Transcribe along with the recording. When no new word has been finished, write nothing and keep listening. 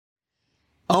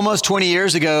Almost 20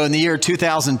 years ago, in the year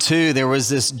 2002, there was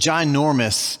this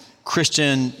ginormous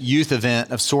Christian youth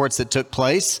event of sorts that took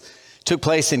place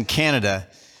in Canada.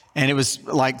 And it was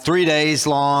like 3 days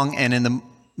long. And in the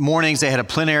mornings, they had a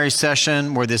plenary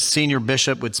session where this senior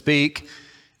bishop would speak.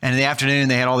 And in the afternoon,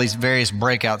 they had all these various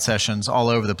breakout sessions all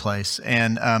over the place.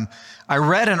 And I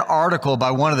read an article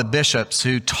by one of the bishops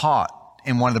who taught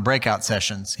in one of the breakout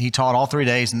sessions. He taught all 3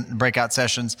 days in breakout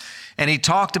sessions. And he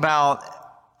talked about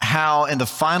how in the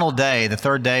final day, the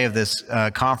third day of this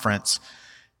conference,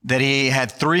 that he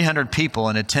had 300 people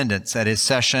in attendance at his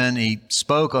session. He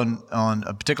spoke on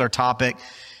a particular topic.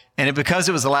 And because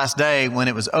it was the last day, when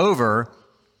it was over,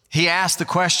 he asked the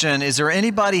question, is there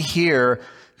anybody here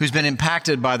who's been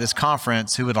impacted by this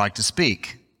conference who would like to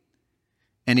speak?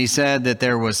 And he said that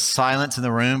there was silence in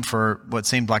the room for what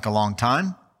seemed like a long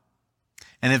time.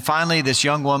 And then finally, this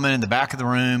young woman in the back of the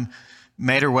room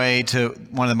made her way to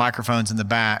one of the microphones in the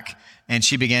back, and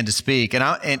she began to speak.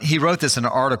 And he wrote this in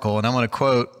an article, and I want to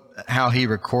quote how he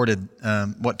recorded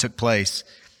what took place.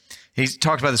 He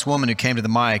talked about this woman who came to the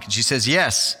mic, and she says,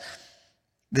 "Yes,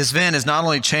 this event has not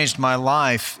only changed my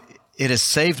life, it has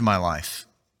saved my life."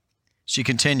 She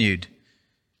continued,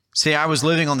 "See, I was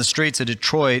living on the streets of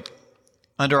Detroit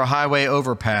under a highway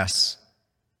overpass.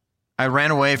 I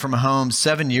ran away from home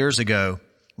 7 years ago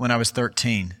when I was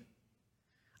 13.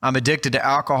 I'm addicted to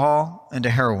alcohol and to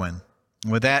heroin."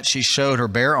 And with that, she showed her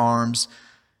bare arms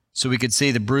so we could see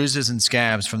the bruises and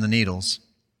scabs from the needles.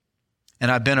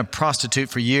 "And I've been a prostitute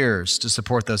for years to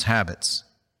support those habits.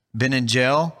 Been in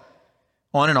jail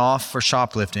on and off for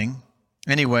shoplifting.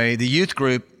 Anyway, the youth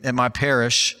group at my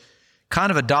parish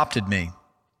kind of adopted me,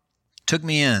 took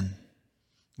me in,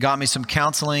 got me some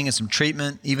counseling and some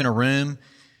treatment, even a room,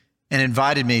 and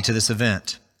invited me to this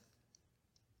event.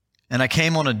 And I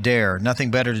came on a dare,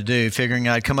 nothing better to do, figuring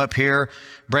I'd come up here,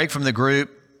 break from the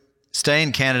group, stay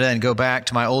in Canada, and go back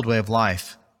to my old way of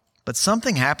life. But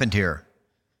something happened here.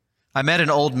 I met an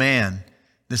old man."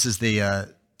 This is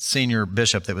the senior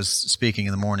bishop that was speaking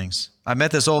in the mornings. "I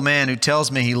met this old man who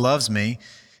tells me he loves me,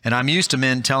 and I'm used to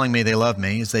men telling me they love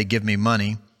me as they give me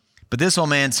money. But this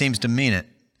old man seems to mean it.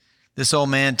 This old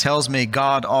man tells me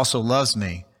God also loves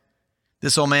me.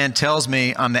 This old man tells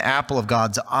me I'm the apple of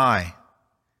God's eye,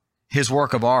 his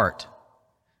work of art,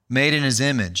 made in his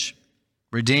image,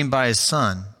 redeemed by his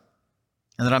son,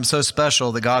 and that I'm so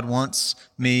special that God wants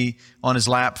me on his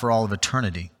lap for all of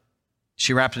eternity."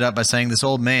 She wrapped it up by saying, "This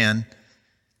old man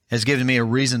has given me a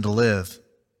reason to live.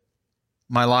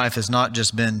 My life has not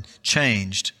just been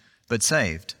changed, but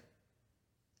saved."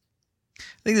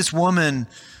 I think this woman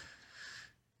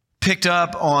picked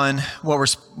up on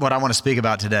what I want to speak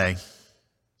about today,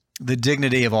 the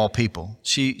dignity of all people.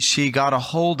 She got a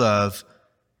hold of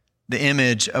the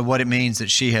image of what it means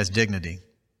that she has dignity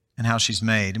and how she's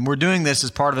made. And we're doing this as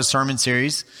part of a sermon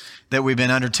series that we've been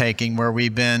undertaking, where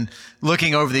we've been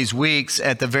looking over these weeks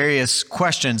at the various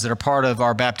questions that are part of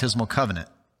our baptismal covenant,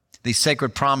 these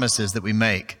sacred promises that we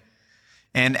make.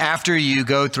 And after you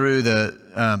go through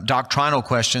the doctrinal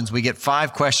questions, we get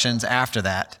 5 questions after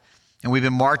that. And we've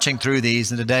been marching through these,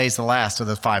 and today is the last of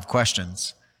the 5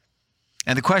 questions.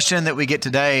 And the question that we get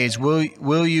today is,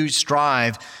 will you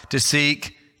strive to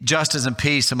seek justice and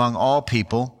peace among all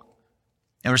people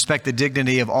and respect the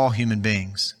dignity of all human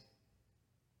beings?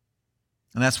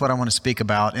 And that's what I want to speak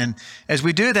about. And as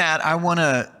we do that, I want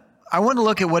to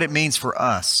look at what it means for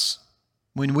us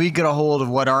when we get a hold of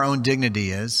what our own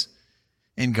dignity is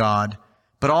in God,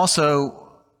 but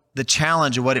also the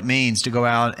challenge of what it means to go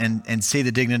out and see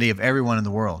the dignity of everyone in the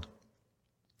world,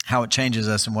 how it changes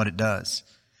us and what it does,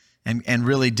 and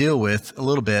really deal with a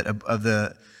little bit of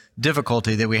the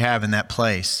difficulty that we have in that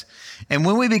place. And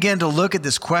when we begin to look at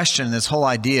this question, this whole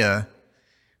idea,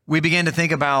 we begin to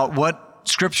think about what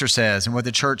Scripture says and what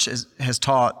the church has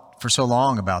taught for so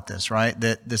long about this, right?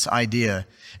 That this idea.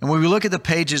 And when we look at the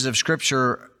pages of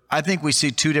Scripture, I think we see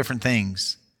 2 different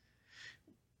things.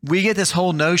 We get this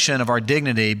whole notion of our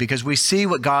dignity because we see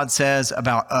what God says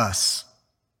about us,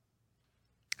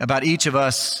 about each of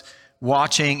us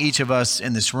watching, each of us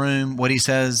in this room, what he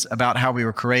says about how we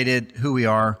were created, who we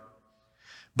are,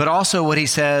 but also what he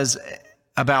says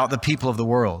about the people of the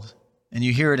world. And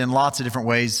you hear it in lots of different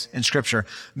ways in Scripture.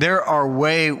 There are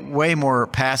way, way more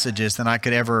passages than I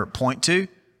could ever point to.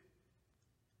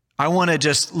 I want to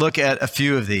just look at a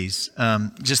few of these,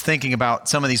 just thinking about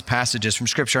some of these passages from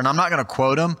Scripture. And I'm not going to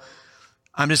quote them.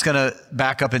 I'm just going to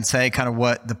back up and say kind of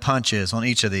what the punch is on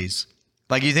each of these.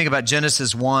 Like you think about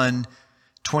Genesis 1,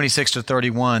 26 to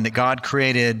 31, that God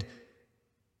created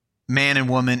man and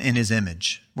woman in his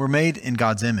image. We're made in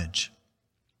God's image.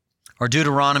 Or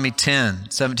Deuteronomy 10,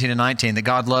 17 and 19, that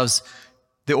God loves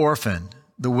the orphan,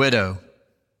 the widow,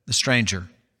 the stranger.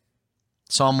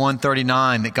 Psalm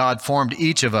 139, that God formed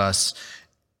each of us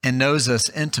and knows us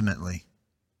intimately.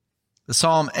 The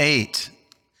Psalm 8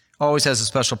 always has a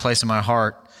special place in my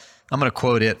heart. I'm going to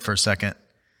quote it for a second,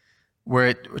 where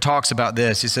it talks about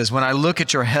this. He says, when I look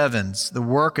at your heavens, the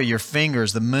work of your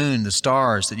fingers, the moon, the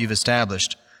stars that you've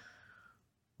established,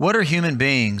 what are human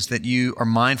beings that you are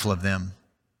mindful of them?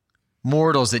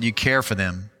 Mortals that you care for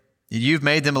them. You've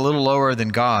made them a little lower than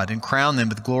God and crowned them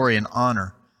with glory and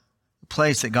honor, the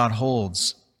place that God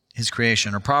holds his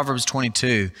creation. Or Proverbs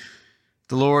 22,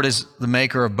 the Lord is the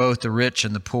maker of both the rich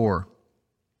and the poor.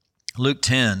 Luke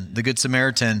 10, the Good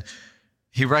Samaritan,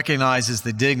 he recognizes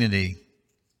the dignity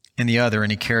in the other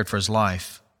and he cared for his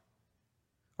life.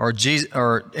 Or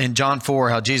in John 4,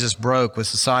 how Jesus broke with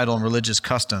societal and religious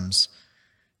customs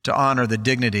to honor the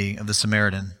dignity of the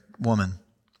Samaritan woman.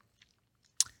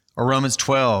 Or Romans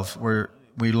 12, where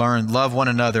we learn, love one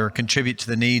another, contribute to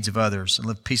the needs of others, and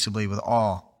live peaceably with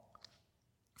all.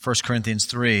 1 Corinthians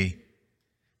 3,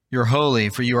 you're holy,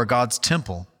 for you are God's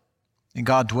temple, and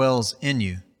God dwells in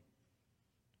you.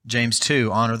 James 2,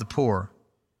 honor the poor.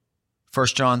 1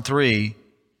 John 3,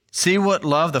 see what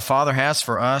love the Father has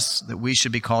for us, that we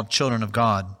should be called children of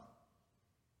God.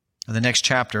 In the next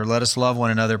chapter, let us love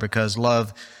one another because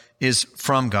love is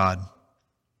from God.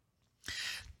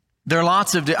 There are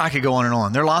lots of, I could go on and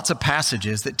on. There are lots of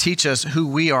passages that teach us who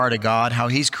we are to God, how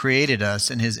he's created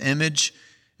us in his image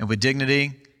and with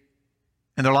dignity.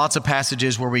 And there are lots of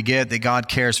passages where we get that God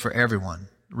cares for everyone,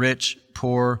 rich,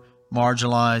 poor,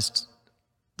 marginalized,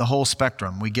 the whole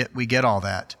spectrum. We get all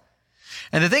that.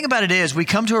 And the thing about it is we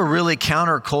come to a really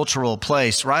countercultural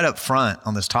place right up front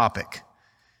on this topic.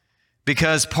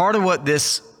 Because part of what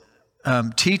this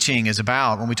teaching is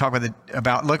about, when we talk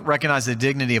about recognize the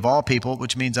dignity of all people,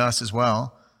 which means us as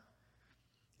well,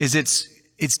 is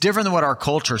it's different than what our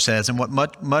culture says and what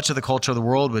much of the culture of the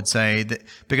world would say.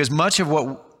 Because much of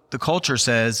what the culture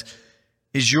says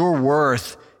is your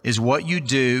worth is what you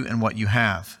do and what you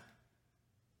have.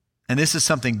 And this is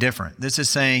something different. This is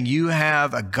saying you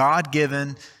have a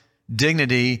God-given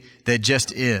dignity that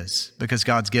just is because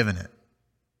God's given it.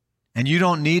 And you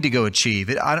don't need to go achieve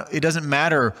it. It doesn't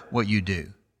matter what you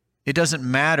do. It doesn't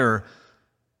matter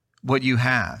what you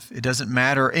have. It doesn't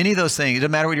matter any of those things. It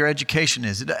doesn't matter what your education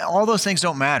is. All those things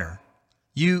don't matter.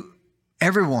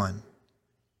 Everyone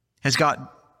has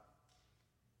got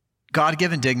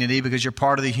God-given dignity because you're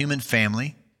part of the human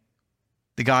family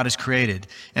that God has created.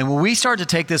 And when we start to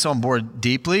take this on board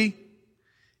deeply,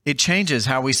 it changes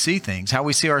how we see things, how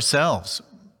we see ourselves.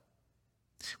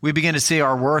 We begin to see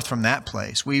our worth from that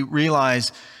place. We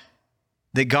realize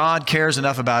that God cares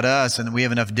enough about us and that we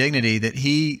have enough dignity that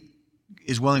he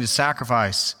is willing to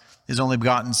sacrifice his only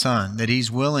begotten Son, that he's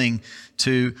willing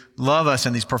to love us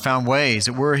in these profound ways,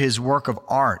 that we're his work of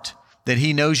art, that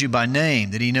he knows you by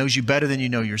name, that he knows you better than you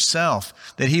know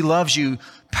yourself, that he loves you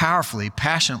powerfully,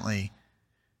 passionately,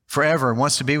 forever,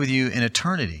 wants to be with you in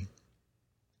eternity.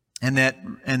 And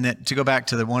that to go back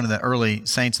to one of the early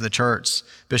saints of the church,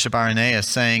 Bishop Irenaeus,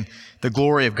 saying, the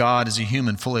glory of God is a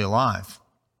human fully alive.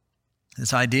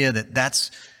 This idea that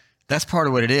that's part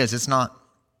of what it is. It's not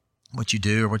what you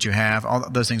do or what you have. All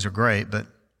those things are great, but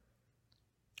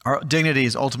our dignity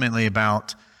is ultimately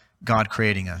about God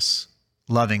creating us,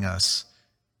 loving us,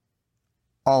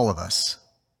 all of us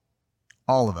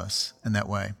in that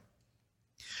way.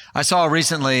 I saw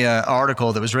recently an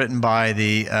article that was written by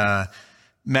the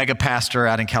mega pastor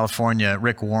out in California,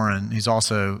 Rick Warren. He's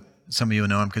also, some of you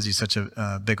know him because he's such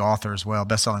a big author as well,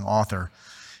 best-selling author.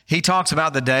 He talks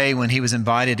about the day when he was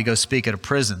invited to go speak at a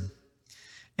prison.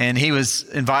 And he was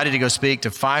invited to go speak to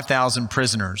 5,000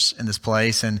 prisoners in this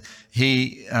place. And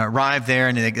he arrived there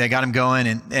and they got him going.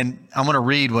 And I'm going to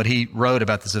read what he wrote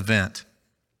about this event.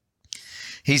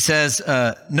 He says,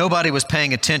 nobody was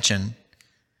paying attention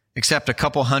except a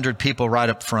couple hundred people right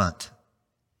up front.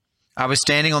 I was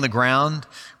standing on the ground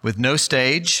with no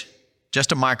stage,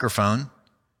 just a microphone,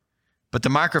 but the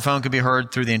microphone could be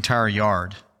heard through the entire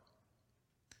yard.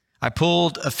 I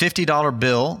pulled a $50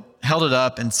 bill, held it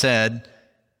up, and said,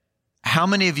 how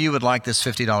many of you would like this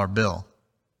 $50 bill?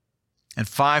 And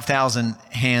 5,000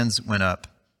 hands went up.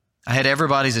 I had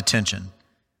everybody's attention.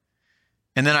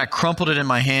 And then I crumpled it in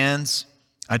my hands,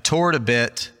 I tore it a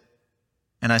bit,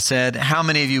 and I said, how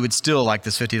many of you would still like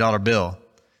this $50 bill?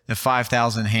 And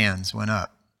 5,000 hands went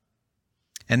up.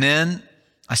 And then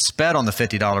I spat on the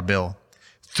 $50 bill,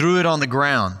 threw it on the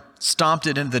ground, stomped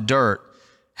it into the dirt,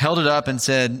 held it up and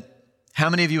said, how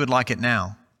many of you would like it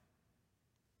now?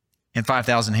 And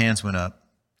 5,000 hands went up.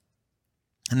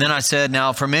 And then I said,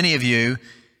 now for many of you,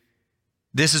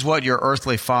 this is what your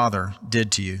earthly father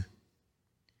did to you.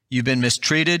 You've been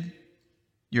mistreated.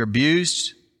 You're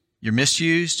abused. You're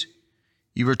misused.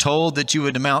 You were told that you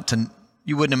wouldn't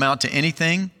amount to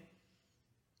anything.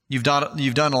 You've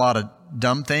done a lot of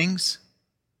dumb things.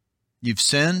 You've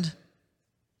sinned.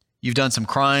 You've done some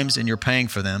crimes and you're paying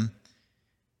for them.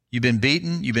 You've been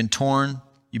beaten. You've been torn.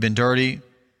 You've been dirty.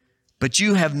 But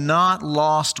you have not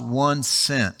lost 1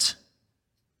 cent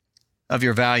of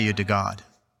your value to God.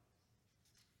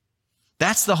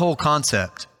 That's the whole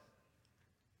concept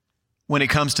when it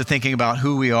comes to thinking about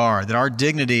who we are, that our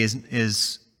dignity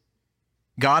is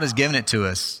God has given it to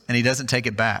us and he doesn't take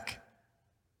it back.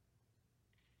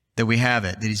 That we have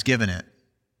it, that he's given it.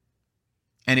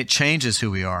 And it changes who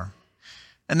we are.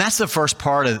 And that's the first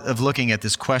part of looking at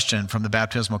this question from the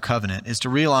baptismal covenant, is to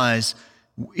realize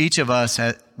each of us,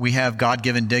 we have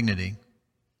God-given dignity.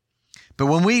 But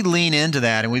when we lean into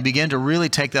that and we begin to really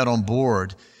take that on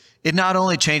board, it not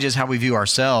only changes how we view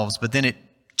ourselves, but then it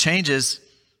changes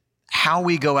how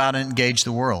we go out and engage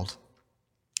the world.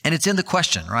 And it's in the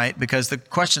question, right? Because the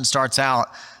question starts out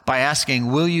by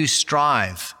asking, will you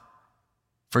strive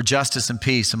for justice and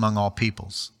peace among all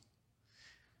peoples?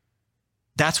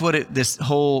 That's what this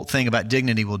whole thing about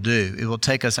dignity will do. It will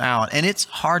take us out. And it's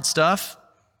hard stuff.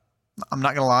 I'm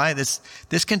not going to lie.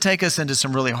 This can take us into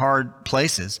some really hard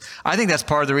places. I think that's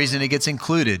part of the reason it gets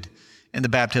included in the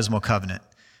baptismal covenant.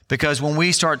 Because when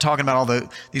we start talking about all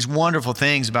these wonderful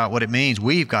things about what it means,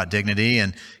 we've got dignity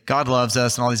and God loves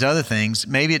us and all these other things,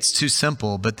 maybe it's too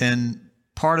simple. But then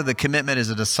part of the commitment as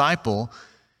a disciple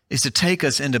is to take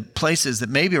us into places that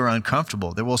maybe are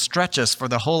uncomfortable, that will stretch us for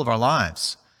the whole of our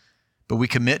lives. But we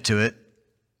commit to it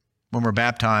when we're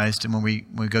baptized and when we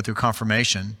go through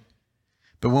confirmation.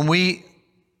 But when we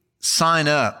sign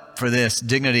up for this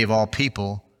dignity of all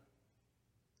people,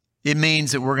 it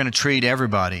means that we're going to treat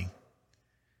everybody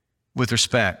with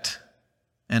respect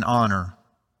and honor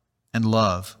and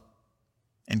love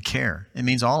and care. It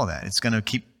means all of that. It's going to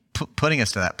keep putting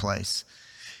us to that place.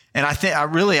 And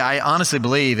I honestly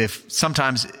believe if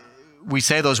sometimes we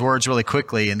say those words really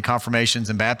quickly in confirmations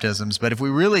and baptisms, but if we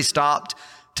really stopped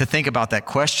to think about that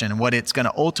question and what it's going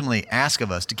to ultimately ask of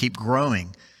us to keep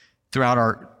growing throughout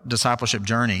our discipleship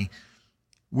journey,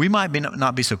 we might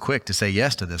not be so quick to say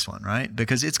yes to this one, right?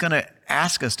 Because it's going to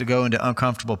ask us to go into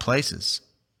uncomfortable places.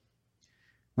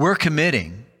 We're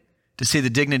committing to see the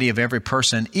dignity of every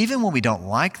person, even when we don't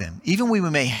like them, even when we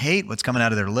may hate what's coming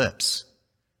out of their lips.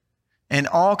 And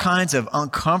all kinds of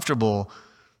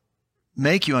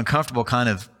make you uncomfortable kind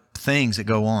of things that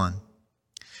go on.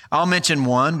 I'll mention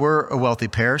one. We're a wealthy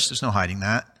parish. There's no hiding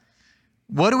that.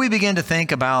 What do we begin to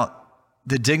think about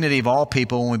the dignity of all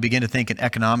people when we begin to think in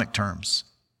economic terms?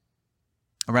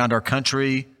 Around our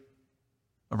country,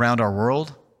 around our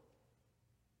world?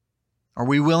 Are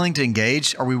we willing to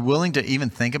engage? Are we willing to even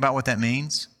think about what that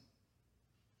means?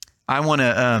 I want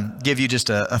to give you just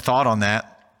a thought on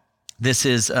that. This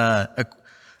is a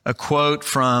quote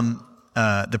from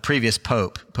the previous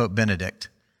Pope, Pope Benedict,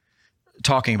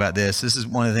 talking about this. This is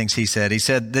one of the things he said. He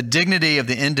said, the dignity of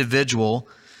the individual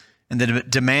and the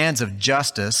demands of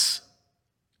justice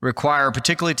require,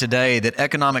 particularly today, that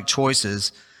economic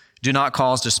choices do not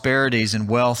cause disparities in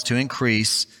wealth to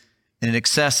increase in an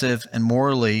excessive and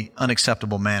morally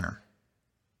unacceptable manner.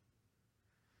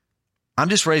 I'm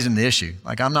just raising the issue.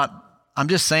 I'm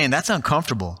just saying that's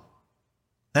uncomfortable.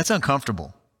 That's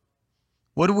uncomfortable.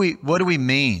 What do we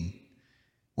mean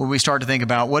when we start to think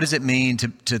about what does it mean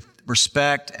to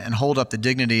respect and hold up the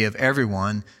dignity of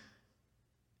everyone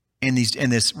in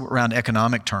this around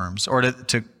economic terms? Or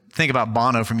to think about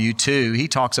Bono from U2, he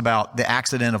talks about the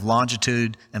accident of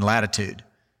longitude and latitude.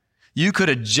 You could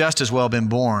have just as well been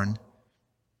born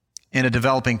in a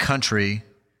developing country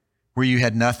where you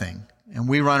had nothing. And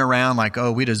we run around like,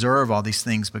 oh, we deserve all these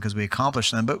things because we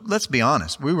accomplished them. But let's be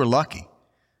honest, we were lucky.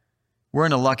 We're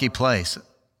in a lucky place,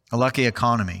 a lucky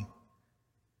economy.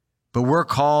 But we're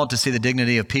called to see the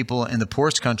dignity of people in the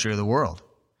poorest country of the world.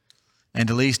 And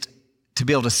at least to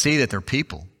be able to see that they're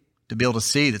people, to be able to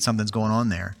see that something's going on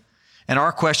there. And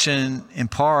our question in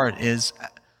part is,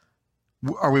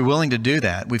 are we willing to do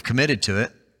that? We've committed to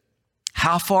it.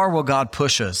 How far will God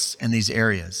push us in these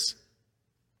areas?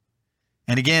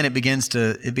 And again, it begins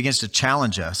to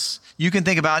challenge us. You can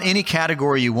think about any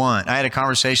category you want. I had a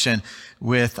conversation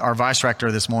with our vice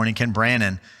rector this morning, Ken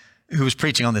Brannon, who was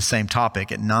preaching on the same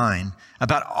topic at 9,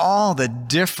 about all the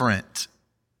different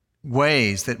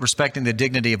ways that respecting the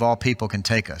dignity of all people can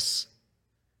take us.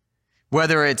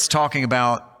 Whether it's talking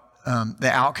about the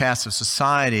outcasts of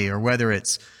society, or whether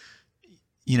it's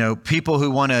people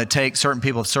who want to take certain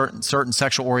people of certain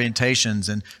sexual orientations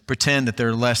and pretend that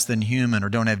they're less than human or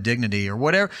don't have dignity or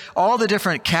whatever, all the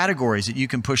different categories that you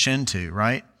can push into,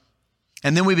 right?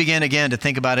 And then we begin again to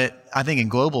think about it, I think, in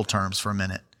global terms for a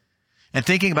minute. And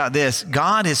thinking about this,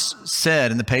 God has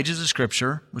said in the pages of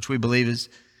Scripture, which we believe is,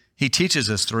 he teaches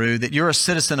us through, that you're a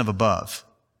citizen of above.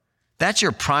 That's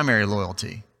your primary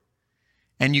loyalty.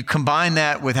 And you combine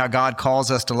that with how God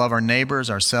calls us to love our neighbors,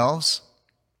 ourselves.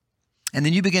 And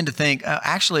then you begin to think,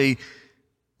 actually,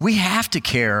 we have to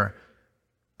care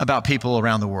about people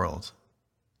around the world.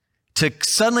 To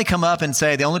suddenly come up and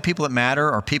say the only people that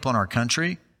matter are people in our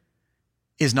country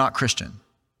is not Christian.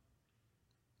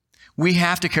 We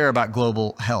have to care about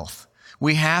global health.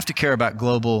 We have to care about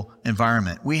global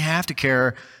environment. We have to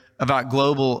care about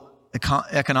global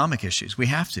economic issues. We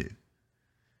have to.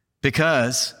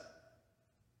 Because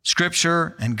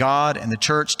Scripture and God and the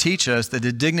church teach us that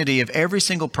the dignity of every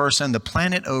single person the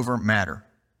planet over matter.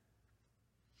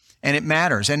 And it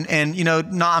matters. And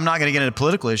I'm not going to get into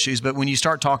political issues, but when you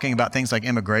start talking about things like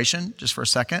immigration, just for a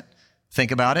second,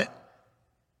 think about it.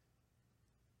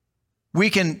 We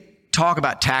can talk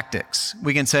about tactics.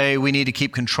 We can say we need to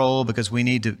keep control because we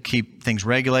need to keep things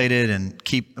regulated and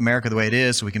keep America the way it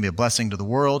is so we can be a blessing to the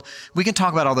world. We can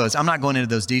talk about all those. I'm not going into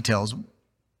those details.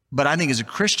 But I think as a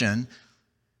Christian,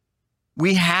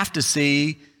 we have to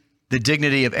see the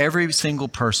dignity of every single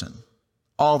person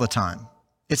all the time.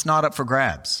 It's not up for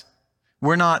grabs.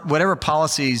 Whatever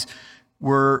policies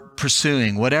we're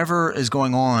pursuing, whatever is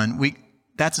going on,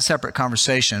 that's a separate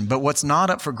conversation. But what's not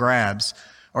up for grabs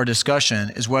or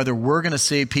discussion is whether we're going to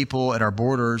see people at our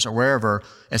borders or wherever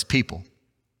as people.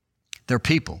 They're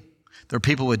people. They're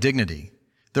people with dignity.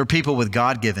 They're people with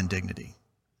God-given dignity.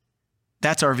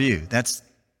 That's our view. That's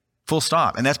full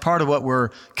stop. And that's part of what we're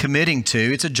committing to.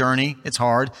 It's a journey. It's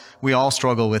hard. We all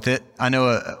struggle with it. I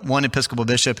know one Episcopal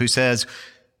bishop who says,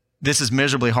 this is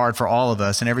miserably hard for all of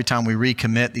us. And every time we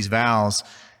recommit these vows,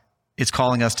 it's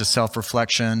calling us to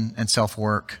self-reflection and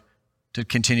self-work to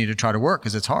continue to try to work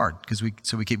because it's hard,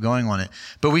 so we keep going on it.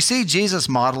 But we see Jesus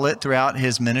model it throughout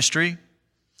his ministry.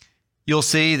 You'll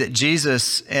see that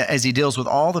Jesus, as he deals with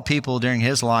all the people during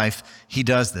his life, he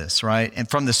does this, right? And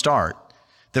from the start,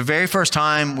 the very first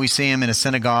time we see him in a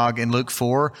synagogue in Luke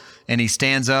 4, and he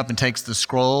stands up and takes the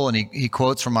scroll and he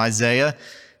quotes from Isaiah,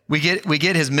 we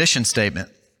get his mission statement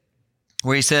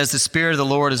where he says, "The Spirit of the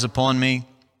Lord is upon me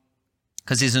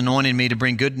because he's anointed me to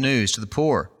bring good news to the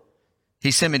poor. He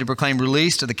sent me to proclaim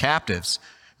release to the captives,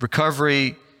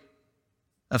 recovery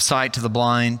of sight to the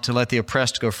blind, to let the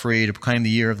oppressed go free, to proclaim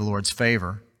the year of the Lord's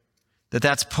favor."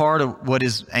 That's part of what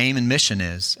his aim and mission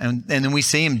is. And then we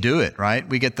see him do it, right?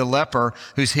 We get the leper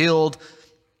who's healed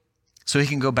so he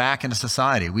can go back into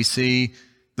society. We see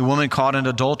the woman caught in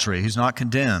adultery who's not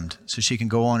condemned so she can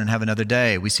go on and have another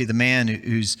day. We see the man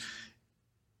who's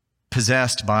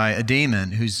possessed by a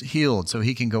demon who's healed so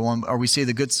he can go on. Or we see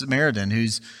the Good Samaritan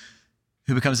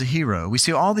who becomes a hero. We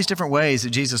see all these different ways that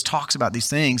Jesus talks about these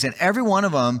things, and every one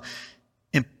of them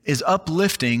is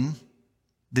uplifting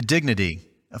the dignity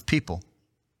of people.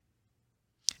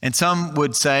 And some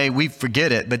would say, we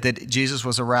forget it, but that Jesus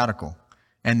was a radical,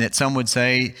 and that some would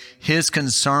say his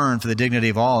concern for the dignity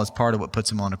of all is part of what puts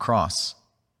him on a cross.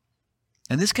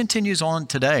 And this continues on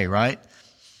today, right?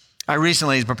 I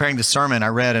recently, preparing the sermon, I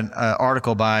read an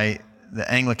article by the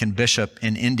Anglican bishop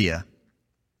in India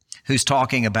who's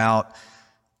talking about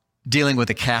dealing with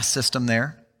the caste system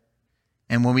there.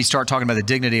 And when we start talking about the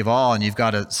dignity of all, and you've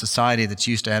got a society that's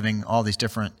used to having all these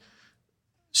different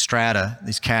strata,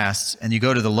 these castes, and you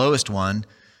go to the lowest one,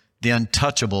 the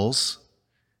untouchables,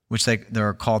 which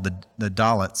they're called the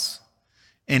Dalits.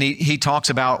 And he talks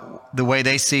about the way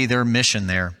they see their mission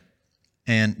there.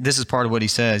 And this is part of what he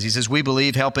says. He says, "We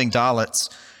believe helping Dalits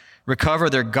recover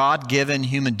their God-given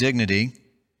human dignity,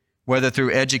 whether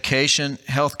through education,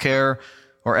 healthcare,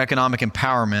 or economic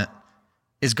empowerment,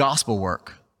 is gospel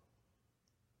work."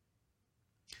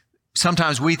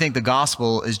 Sometimes we think the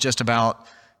gospel is just about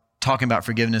talking about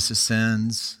forgiveness of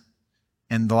sins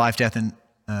and the life, death, and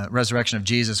resurrection of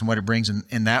Jesus and what it brings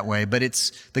in that way. But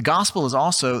the gospel is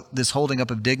also this holding up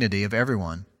of dignity of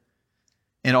everyone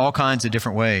in all kinds of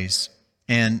different ways.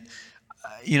 And,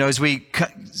 as we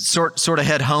sort of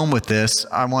head home with this,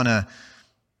 I want to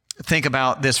think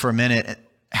about this for a minute,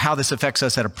 how this affects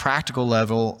us at a practical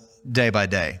level day by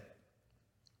day.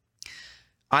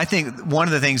 I think one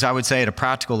of the things I would say at a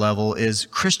practical level is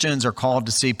Christians are called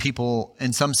to see people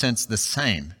in some sense the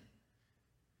same,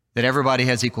 that everybody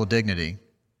has equal dignity.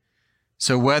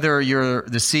 So whether you're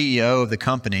the CEO of the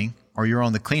company or you're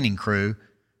on the cleaning crew,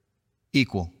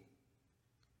 equal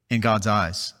in God's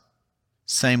eyes.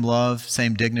 Same love,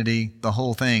 same dignity, the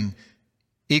whole thing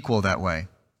equal that way.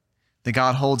 That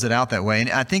God holds it out that way. And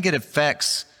I think it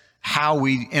affects how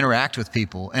we interact with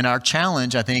people. And our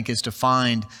challenge, I think, is to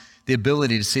find the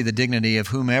ability to see the dignity of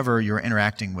whomever you're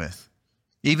interacting with,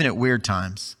 even at weird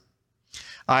times.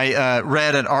 I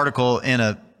read an article in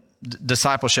a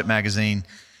discipleship magazine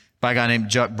by a guy named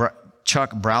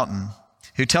Chuck Broughton,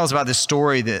 who tells about this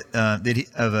story of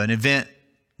an event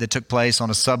that took place on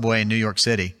a subway in New York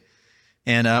City.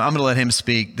 And I'm going to let him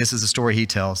speak. This is the story he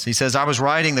tells. He says, I was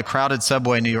riding the crowded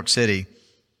subway in New York City.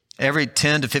 Every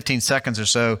 10 to 15 seconds or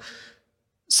so,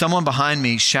 someone behind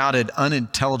me shouted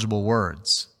unintelligible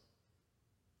words.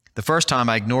 The first time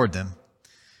I ignored them.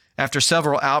 After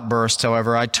several outbursts,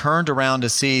 however, I turned around to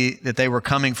see that they were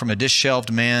coming from a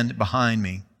disheveled man behind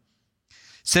me.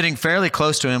 Sitting fairly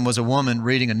close to him was a woman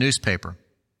reading a newspaper.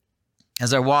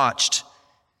 As I watched,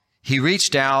 he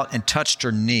reached out and touched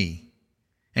her knee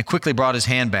and quickly brought his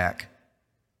hand back.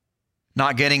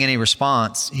 Not getting any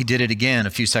response, he did it again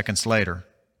a few seconds later.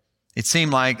 It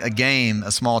seemed like a game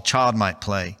a small child might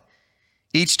play.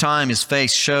 Each time his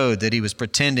face showed that he was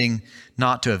pretending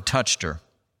not to have touched her.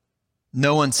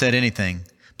 No one said anything,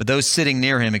 but those sitting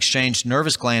near him exchanged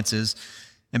nervous glances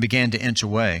and began to inch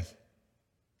away.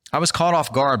 I was caught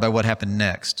off guard by what happened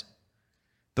next.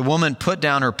 The woman put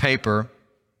down her paper,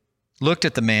 looked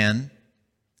at the man.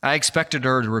 I expected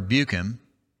her to rebuke him,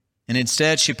 and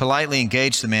instead she politely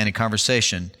engaged the man in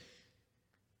conversation.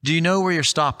 Do you know where your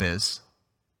stop is?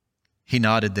 He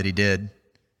nodded that he did.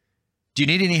 Do you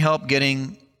need any help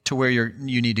getting to where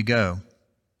you need to go?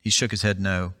 He shook his head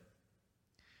no.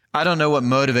 I don't know what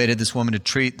motivated this woman to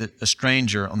treat a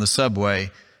stranger on the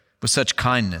subway with such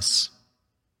kindness,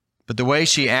 but the way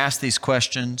she asked these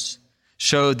questions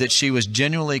showed that she was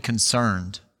genuinely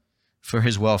concerned for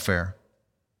his welfare.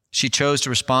 She chose to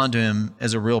respond to him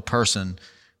as a real person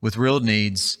with real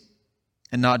needs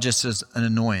and not just as an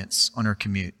annoyance on her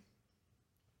commute.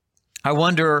 I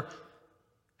wonder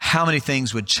how many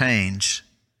things would change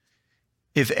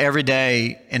if every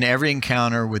day in every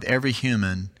encounter with every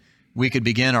human, we could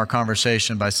begin our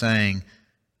conversation by saying,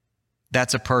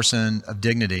 that's a person of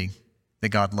dignity that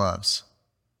God loves.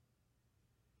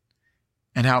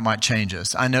 And how it might change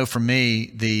us. I know for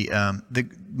me,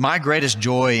 my greatest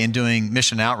joy in doing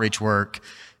mission outreach work,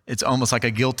 it's almost like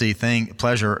a guilty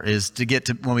pleasure, is to get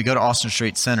to, when we go to Austin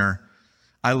Street Center,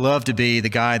 I love to be the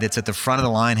guy that's at the front of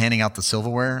the line handing out the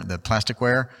silverware, the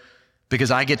plasticware,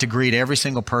 because I get to greet every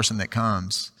single person that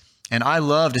comes. And I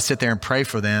love to sit there and pray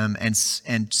for them and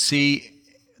see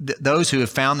those who have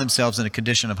found themselves in a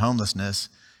condition of homelessness,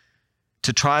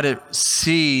 to try to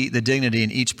see the dignity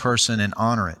in each person and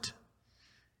honor it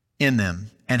in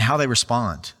them and how they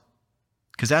respond.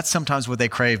 Because that's sometimes what they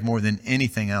crave more than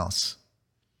anything else.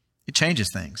 It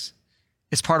changes things.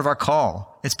 It's part of our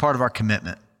call. It's part of our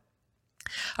commitment.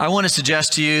 I want to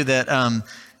suggest to you that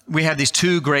we have these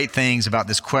two great things about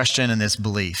this question and this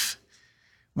belief.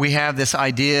 We have this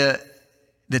idea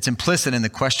that's implicit in the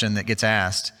question that gets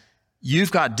asked.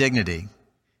 You've got dignity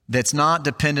that's not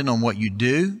dependent on what you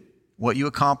do, what you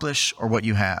accomplish, or what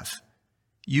you have.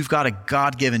 You've got a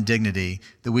God-given dignity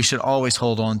that we should always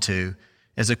hold on to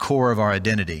as a core of our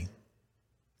identity.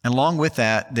 And along with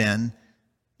that, then,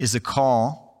 is the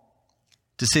call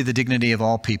to see the dignity of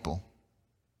all people.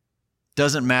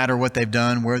 Doesn't matter what they've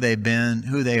done, where they've been,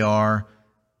 who they are,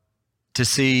 to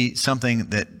see something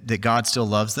that God still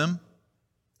loves them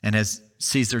and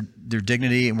sees their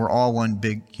dignity, and we're all one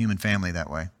big human family that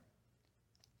way.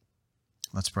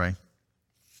 Let's pray.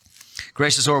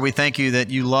 Gracious Lord, we thank you that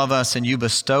you love us and you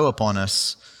bestow upon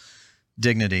us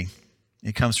dignity.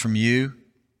 It comes from you.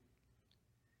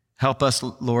 Help us,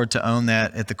 Lord, to own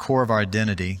that at the core of our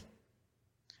identity.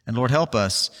 And Lord, help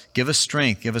us. Give us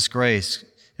strength. Give us grace.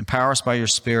 Empower us by your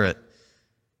Spirit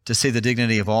to see the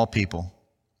dignity of all people,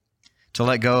 to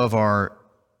let go of our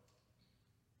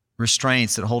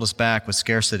restraints that hold us back with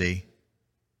scarcity,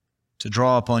 to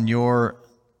draw upon your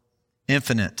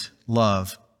infinite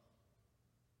love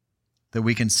that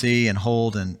we can see and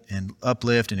hold and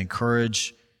uplift and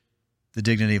encourage the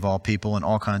dignity of all people in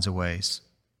all kinds of ways.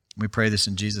 We pray this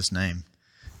in Jesus' name.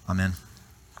 Amen.